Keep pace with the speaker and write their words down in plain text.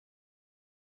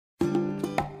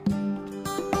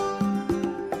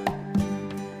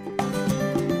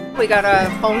we got a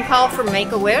phone call from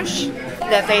Make-A-Wish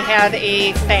that they had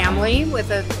a family with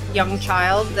a young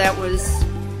child that was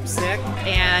sick,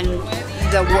 and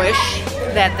the wish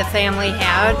that the family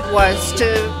had was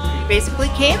to basically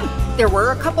camp. There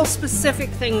were a couple specific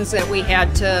things that we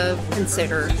had to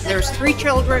consider. There's 3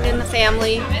 children in the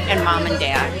family and mom and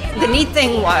dad. The neat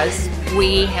thing was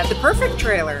we had the perfect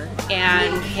trailer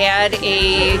and had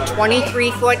a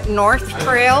 23-foot north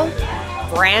trail,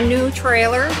 brand new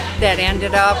trailer that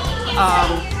ended up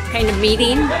kind of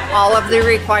meeting all of the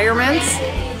requirements.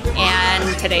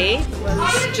 And today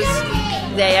was just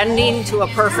the ending to a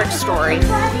perfect story.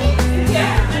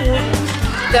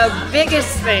 The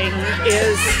biggest thing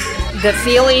is the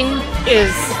feeling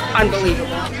is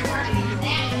unbelievable.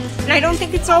 And I don't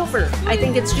think it's over. I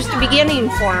think it's just a beginning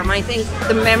for them. I think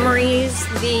the memories,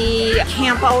 the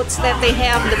campouts that they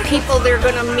have, the people they're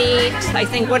going to meet, I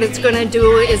think what it's going to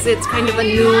do is it's kind of a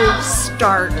new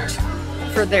start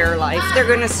for their life. They're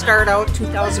going to start out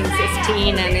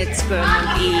 2015 and it's going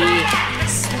to be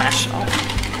special.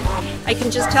 I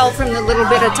can just tell from the little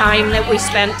bit of time that we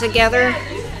spent together,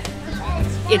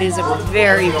 it is a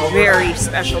very, very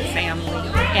special family.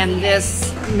 And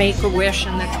this Make-A-Wish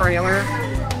in the trailer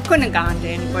couldn't have gone to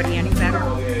anybody any better.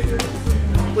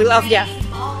 We love ya.